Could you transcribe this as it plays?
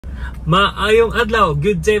Maayong adlaw,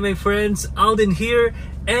 good day my friends, Alden here,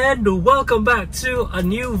 and welcome back to a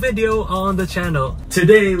new video on the channel.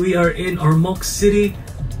 Today we are in Ormoc City,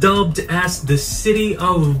 dubbed as the City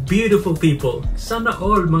of Beautiful People. Sana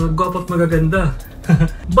all, mga gwapo at magaganda.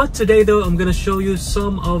 But today though, I'm gonna show you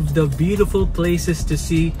some of the beautiful places to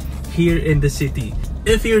see here in the city.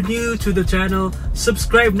 If you're new to the channel,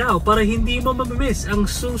 subscribe now para hindi mo mamamiss ang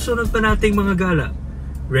susunod pa nating mga gala.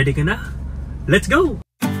 Ready ka na? Let's go!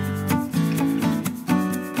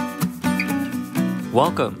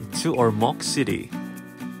 Welcome to Ormoc City,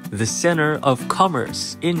 the center of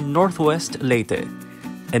commerce in northwest Leyte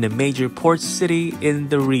and a major port city in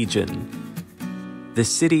the region. The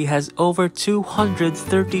city has over 230,000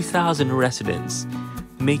 residents,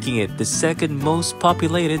 making it the second most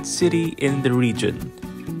populated city in the region,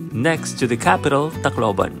 next to the capital,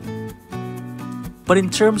 Tacloban. But in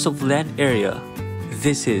terms of land area,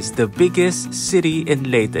 this is the biggest city in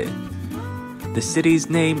Leyte. The city's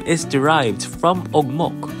name is derived from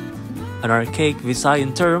Ormoc, an archaic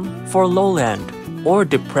Visayan term for lowland or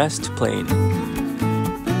depressed plain.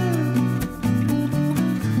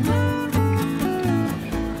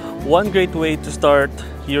 One great way to start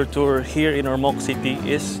your tour here in Ormoc City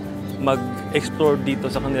is mag-explore dito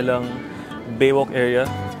sa kanilang Baywalk area.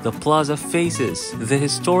 The plaza faces the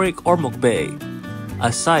historic Ormoc Bay,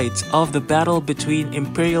 a site of the battle between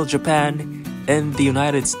Imperial Japan and the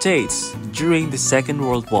United States during the Second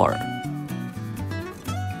World War.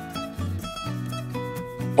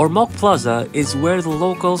 Ormoc Plaza is where the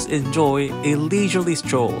locals enjoy a leisurely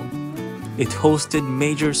stroll. It hosted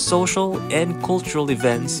major social and cultural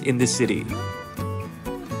events in the city.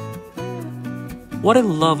 What I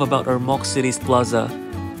love about Ormoc City's plaza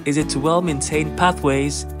is its well-maintained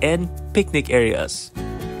pathways and picnic areas.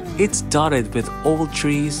 It's dotted with old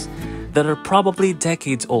trees that are probably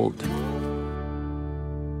decades old.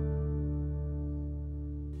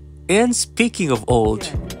 And speaking of old,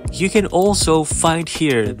 you can also find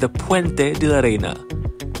here the Puente de la Reina.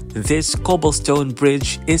 This cobblestone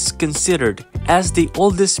bridge is considered as the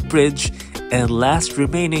oldest bridge and last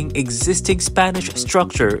remaining existing Spanish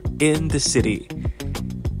structure in the city.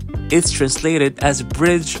 It's translated as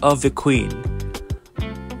Bridge of the Queen.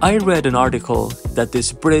 I read an article that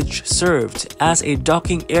this bridge served as a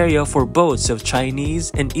docking area for boats of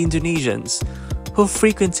Chinese and Indonesians who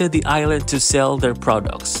frequented the island to sell their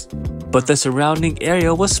products. But the surrounding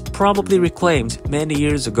area was probably reclaimed many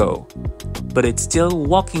years ago, but it's still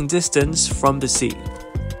walking distance from the sea.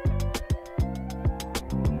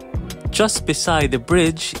 Just beside the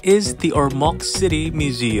bridge is the Ormoc City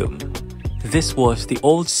Museum. This was the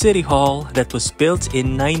old city hall that was built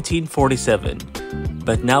in 1947,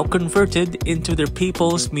 but now converted into their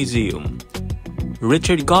People's Museum.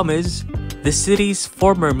 Richard Gomez, the city's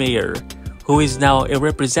former mayor, who is now a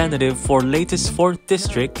representative for Leyte's 4th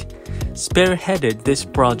District, spearheaded this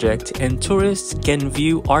project, and tourists can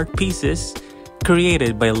view art pieces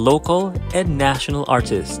created by local and national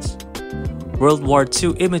artists. World War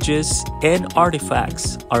II images and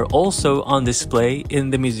artifacts are also on display in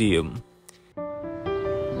the museum.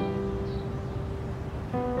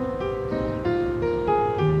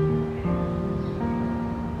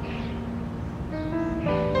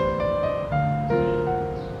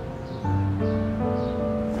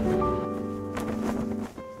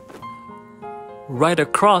 Right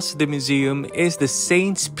across the museum is the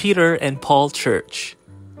Saints Peter and Paul Church.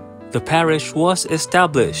 The parish was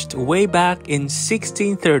established way back in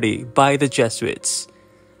 1630 by the Jesuits.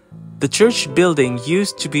 The church building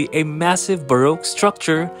used to be a massive Baroque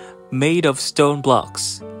structure made of stone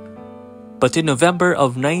blocks. But in November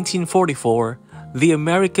of 1944, the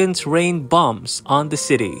Americans rained bombs on the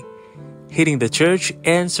city, hitting the church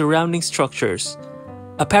and surrounding structures,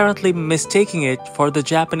 apparently mistaking it for the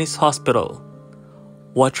Japanese hospital.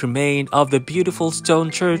 What remained of the beautiful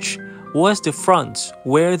stone church was the front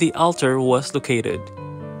where the altar was located.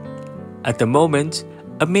 At the moment,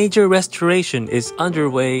 a major restoration is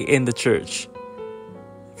underway in the church.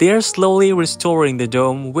 They are slowly restoring the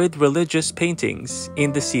dome with religious paintings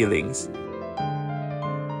in the ceilings.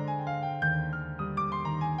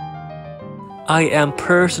 I am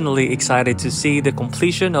personally excited to see the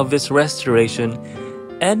completion of this restoration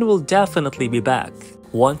and will definitely be back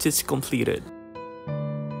once it's completed.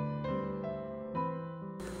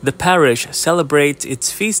 The parish celebrates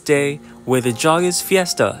its feast day with a joyous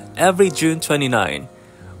fiesta every June 29,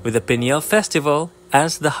 with the Piña Festival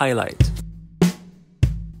as the highlight.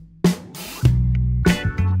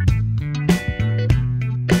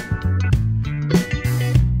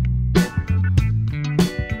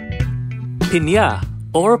 Piña,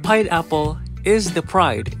 or pineapple, is the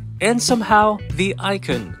pride and somehow the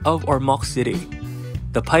icon of Ormoc City.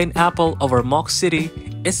 The pineapple of Ormoc City,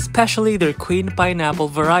 especially their queen pineapple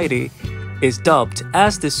variety, is dubbed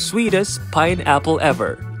as the sweetest pineapple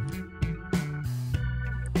ever.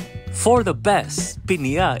 For the best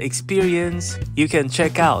piña experience, you can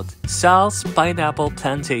check out Sal's Pineapple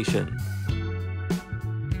Plantation.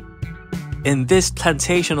 In this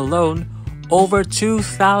plantation alone, over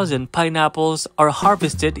 2,000 pineapples are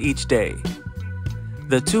harvested each day.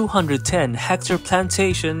 The 210-hectare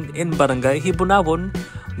plantation in Barangay Hibunawon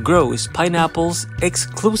grows pineapples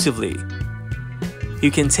exclusively. You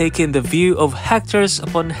can take in the view of hectares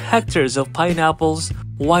upon hectares of pineapples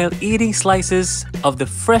while eating slices of the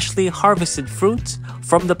freshly harvested fruit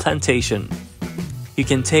from the plantation. You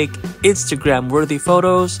can take Instagram-worthy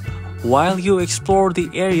photos while you explore the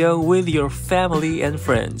area with your family and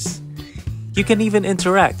friends. You can even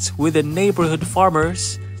interact with the neighborhood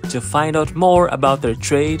farmers to find out more about their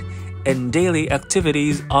trade and daily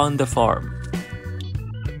activities on the farm.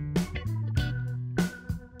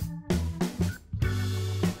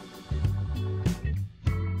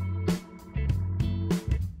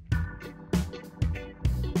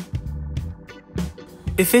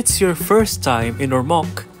 If it's your first time in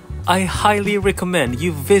Ormoc, I highly recommend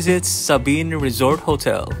you visit Sabine Resort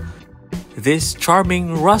Hotel. This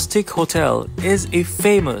charming rustic hotel is a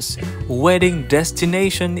famous wedding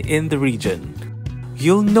destination in the region.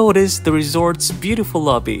 You'll notice the resort's beautiful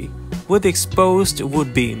lobby with exposed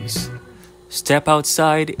wood beams. Step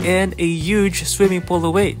outside and a huge swimming pool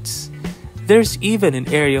awaits. There's even an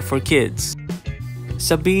area for kids.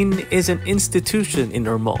 Sabine is an institution in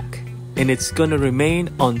Ormoc, and it's gonna remain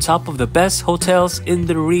on top of the best hotels in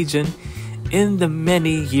the region in the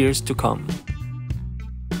many years to come.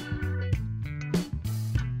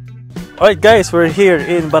 Alright guys, we're here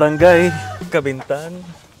in Barangay Cabintan.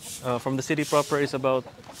 From the city proper is about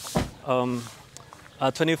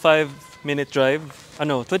a 25-minute drive.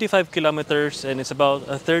 25 kilometers, and it's about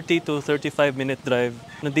a 30 to 35-minute drive.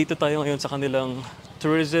 Nandito tayo ngayon sa kanilang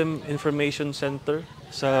Tourism Information Center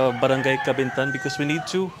sa Barangay Cabintan because we need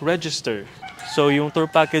to register. So yung tour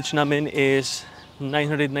package namin is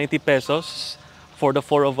 990 pesos for the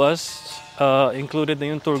 4 of us, included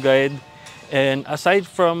na yung tour guide. And aside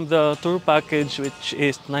from the tour package, which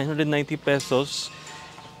is 990 pesos,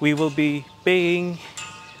 we will be paying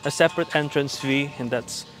a separate entrance fee, and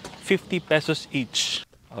that's 50 pesos each.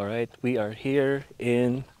 Alright, we are here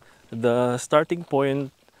in the starting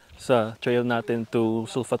point sa trail natin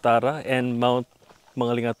to Sulfatara and Mount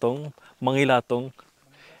Malingatong,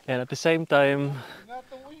 and at the same time,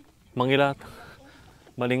 Malingatong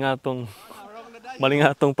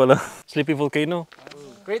pala, Sleepy Volcano.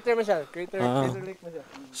 Crater mo siya, crater lake mo siya.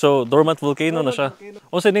 So, dormant volcano na siya.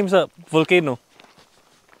 What's the name sa volcano?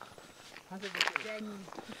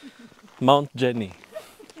 Mount Jenny.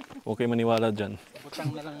 Okay maniwala dyan.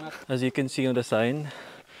 As you can see on the sign,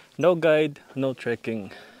 no guide, no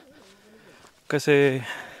trekking. Kasi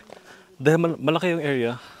dahil malaki yung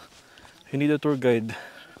area, you need a tour guide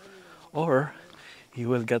or you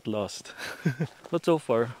will get lost. But so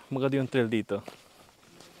far, maganda yung trail dito.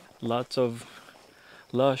 Lots of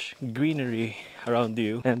lush greenery around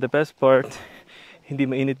you. And the best part, hindi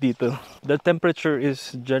mainit dito. The temperature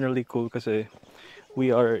is generally cool kasi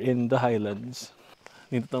we are in the highlands.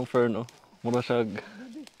 Dito tang ferno, mura siyag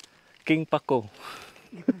king pako.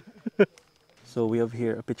 So we have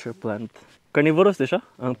here a pitcher plant. Carnivorous di siya,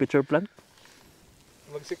 ang pitcher plant.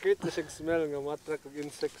 Mag-secret na siya smell nga matrak og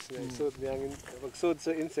insects nga isod niyang magsud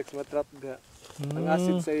sa insects matrap ga. Ang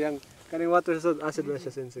acid sa iyang kaning water sa sod acid na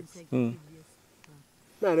siya sa insects.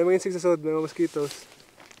 Na mga insects sa sod, mga mosquitoes.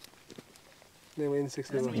 Mga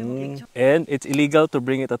insects na. And it's illegal to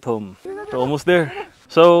bring it at home. We're almost there.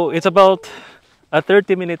 So it's about a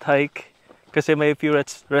 30-minute hike kasi may few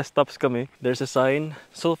rest stops kami. There's a sign,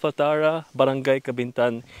 Sulfatara, Barangay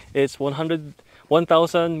Cabintan. It's 1,000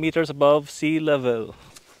 meters above sea level.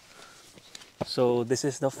 So this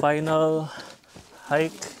is the final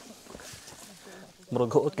hike.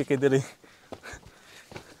 Muragoot kay diri.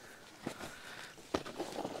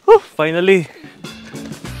 Finally.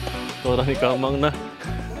 Tora ni kamang na.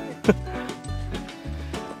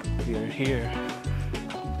 We are here.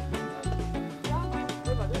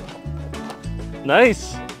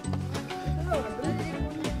 Nice.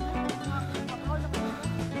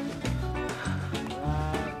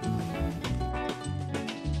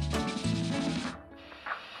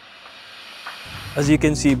 As you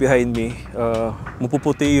can see behind me,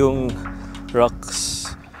 mapuputi yung rocks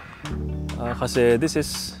kasi this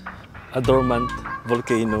is a dormant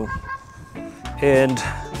volcano, and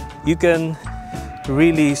you can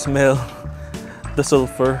really smell the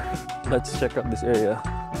sulfur. Let's check out this area.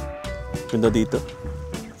 Ganda dito.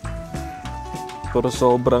 Pero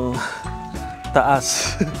sobrang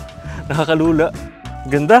taas. Nakakalula.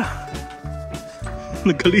 Ganda.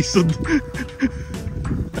 Nagkalisod.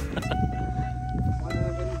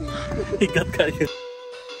 Ikat kayo.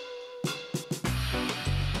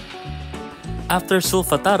 After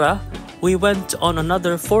Sulfatara, we went on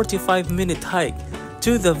another 45-minute hike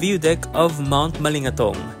to the view deck of Mount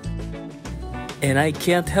Malingatong. And I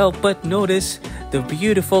can't help but notice the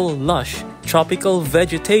beautiful, lush, tropical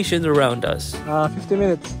vegetation around us. 50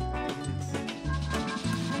 minutes.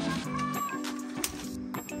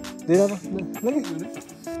 Lagi.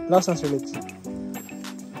 Last answer, let's.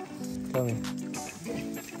 Tell me.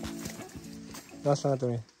 Last one to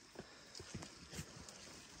me.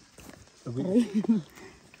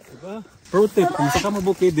 Diba? Pro tip, kung saka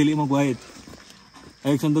mabukid, dili magwahit.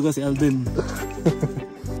 Ay, sunduga si Alden.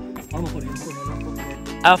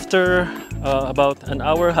 After about an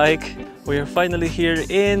hour hike, we are finally here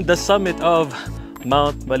in the summit of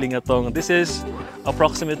Mount Malingatong. This is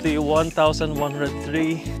approximately 1,103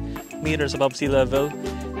 meters above sea level.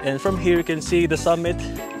 And from here you can see the summit,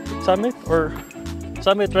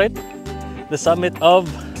 right? The summit of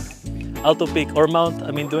Alto Peak or Mount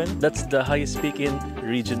Aminduen. That's the highest peak in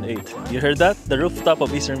Region 8. You heard that? The rooftop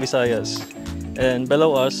of Eastern Visayas. And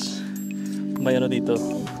below us, may ano dito,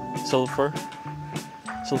 sulfur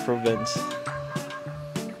vents.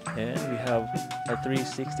 And we have a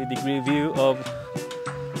 360-degree view of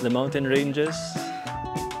the mountain ranges.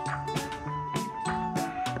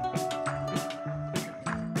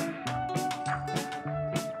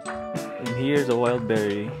 And here's a wild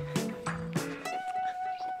berry.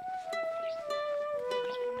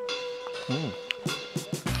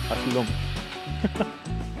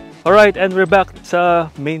 Alright, and we're back sa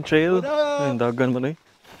main trail. Ayun, dagan mo na eh.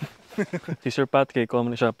 Si Sir Pat, kay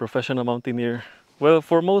common siya, professional mountaineer. Well,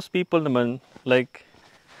 for most people naman, like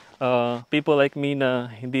people like me na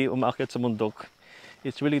hindi umaakyat sa bundok,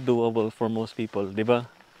 it's really doable for most people, di ba?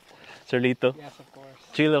 Sir Lito? Yes, of course.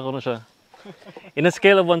 Chill ako na siya. In a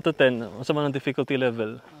scale of 1 to 10, ano sa mga difficulty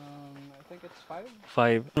level? I think it's 5.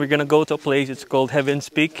 5. We're gonna go to a place, it's called Heaven's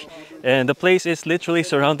Peak, and the place is literally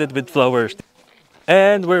surrounded with flowers.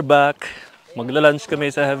 And we're back. Magla-lunch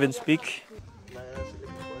kami sa Heaven's Peak.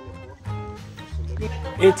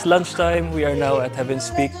 It's lunchtime. We are now at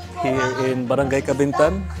Heaven's Peak here in Barangay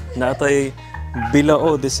Cabintan. Natay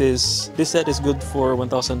Bilao. This set is good for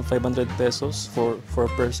 1,500 pesos for 4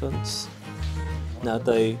 persons.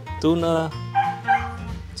 Natay tuna.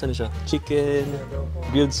 Saan siya? Chicken,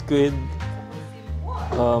 grilled squid,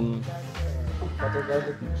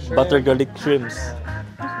 butter garlic shrimps,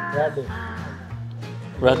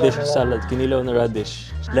 radish salad, kinilaw na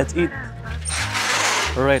radish. Let's eat!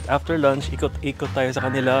 Alright, after lunch, ikot-ikot tayo sa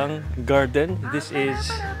kanilang garden. This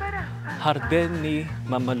is Harden ni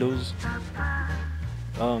Mama Luz.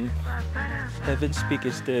 Heaven's Peak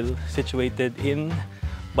is still situated in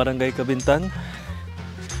Barangay Cabintan.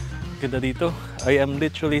 Ganda dito. I am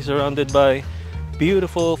literally surrounded by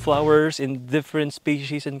beautiful flowers in different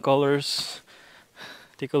species and colors.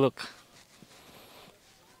 Take a look.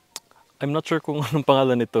 I'm not sure kung anong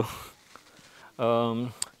pangalan nito.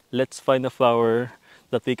 Let's find a flower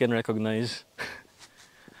that we can recognize.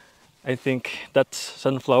 I think that's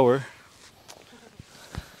sunflower.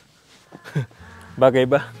 Bagay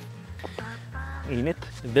ba? Init.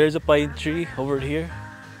 There's a pine tree over here.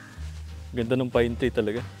 Ganda ng pine tree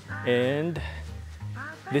talaga. And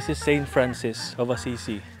this is Saint Francis of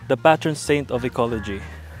Assisi, the patron saint of ecology.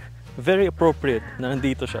 Very appropriate na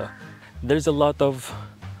nandito siya. There's a lot of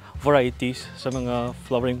varieties sa mga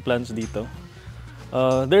flowering plants dito.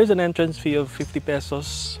 There's an entrance fee of 50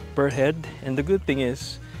 pesos per head, and the good thing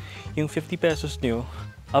is, yung 50 pesos nyo,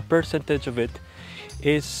 a percentage of it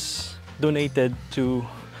is donated to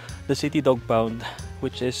the City Dog Pound,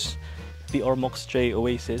 which is the Ormoc Stray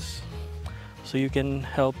Oasis, so you can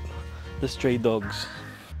help the stray dogs.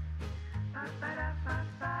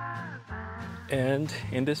 And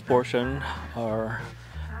in this portion are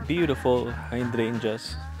beautiful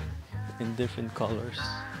hydrangeas in different colors.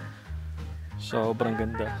 Sobrang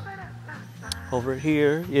ganda. Over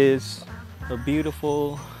here is a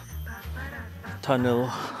beautiful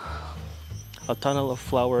tunnel. A tunnel of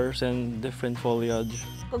flowers and different foliage.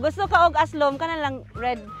 Kung gusto ka og aslom, ka na lang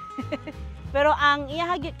red. Pero ang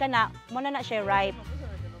iyahagit ka na, muna na siya ripe.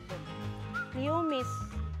 Clumis.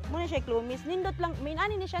 Muna siya clumis. Nindot lang, may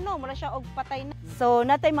ani ni siya no, mura siya og patay na. So,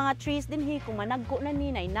 natay mga trees din hi, kung managko na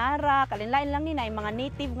ni, nara, kalinlain lang ni, mga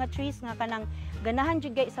native nga trees nga kanang ganahan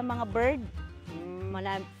jud sa mga bird.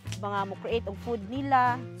 Mga mo create og food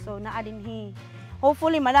nila. So naa din hi.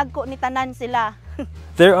 hopefully managko ni tanan sila.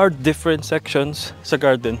 There are different sections sa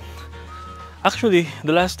garden. Actually,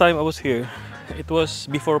 the last time I was here, it was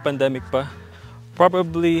before pandemic pa.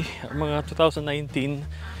 Probably mga 2019.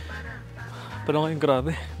 Pero ngayon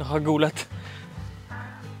grabe, nakagulat.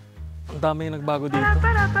 Ang dami yung nagbago dito.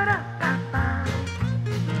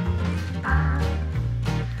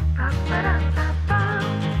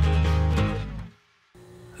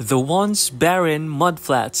 The once barren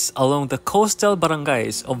mudflats along the coastal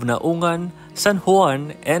barangays of Naungan, San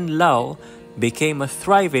Juan, and Lao became a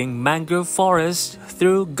thriving mangrove forest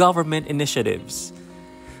through government initiatives.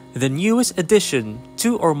 The newest addition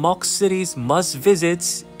to Ormoc City's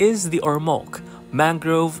must-visits is the Ormoc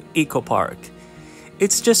Mangrove Eco Park.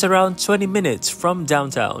 It's just around 20 minutes from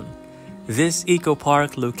downtown. This eco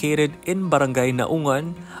park located in Barangay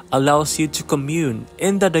Naungan allows you to commune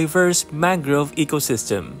in the diverse mangrove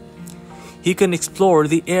ecosystem. You can explore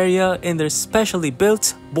the area in their specially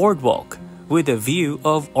built boardwalk with a view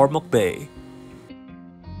of Ormoc Bay.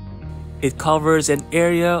 It covers an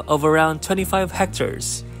area of around 25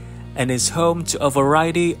 hectares and is home to a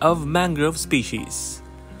variety of mangrove species.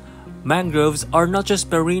 Mangroves are not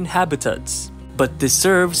just marine habitats, but this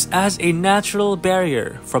serves as a natural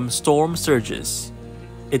barrier from storm surges.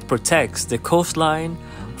 It protects the coastline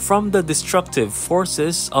from the destructive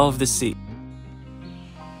forces of the sea.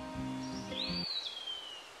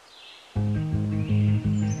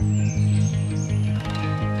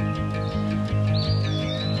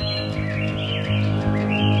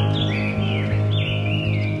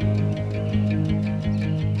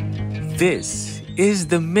 This is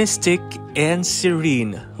the mystic and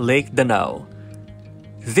serene Lake Danao.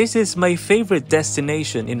 This is my favorite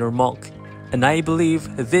destination in Ormoc, and I believe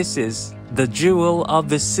this is the jewel of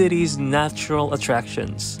the city's natural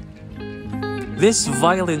attractions. This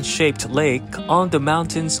violin-shaped lake on the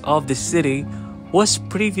mountains of the city was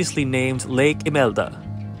previously named Lake Imelda,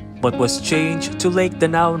 but was changed to Lake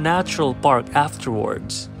Danao Natural Park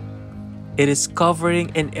afterwards. It is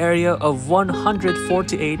covering an area of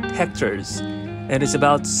 148 hectares and is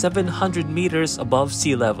about 700 meters above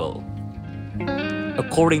sea level.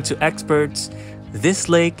 According to experts, this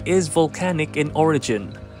lake is volcanic in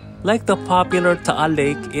origin, like the popular Taal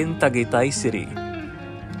Lake in Tagaytay City.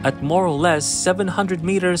 At more or less 700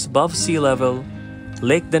 meters above sea level,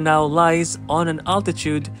 Lake Danao lies on an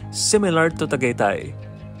altitude similar to Tagaytay,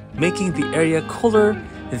 making the area cooler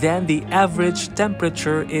than the average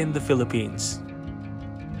temperature in the Philippines.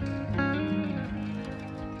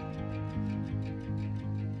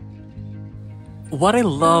 What I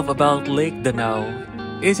love about Lake Danao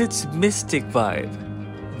is its mystic vibe.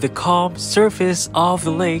 The calm surface of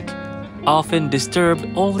the lake, often disturbed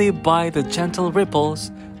only by the gentle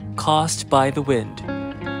ripples caused by the wind,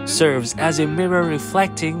 serves as a mirror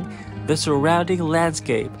reflecting the surrounding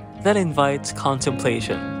landscape that invites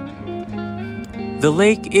contemplation. The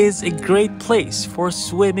lake is a great place for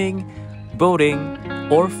swimming, boating,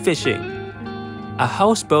 or fishing. A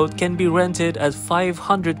houseboat can be rented at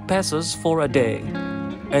 500 pesos for a day,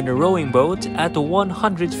 and a rowing boat at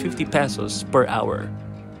 150 pesos per hour.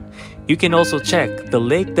 You can also check the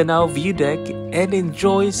Lake Danao view deck and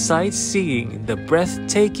enjoy sightseeing the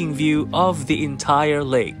breathtaking view of the entire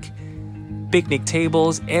lake. Picnic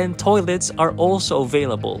tables and toilets are also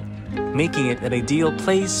available, making it an ideal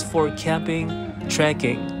place for camping,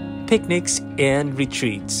 trekking, picnics, and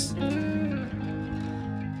retreats.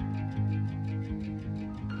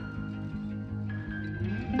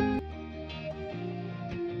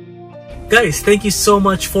 Guys, thank you so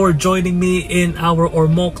much for joining me in our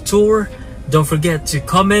Ormoc tour. Don't forget to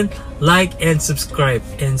comment, like, and subscribe,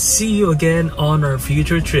 and see you again on our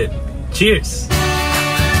future trip. Cheers!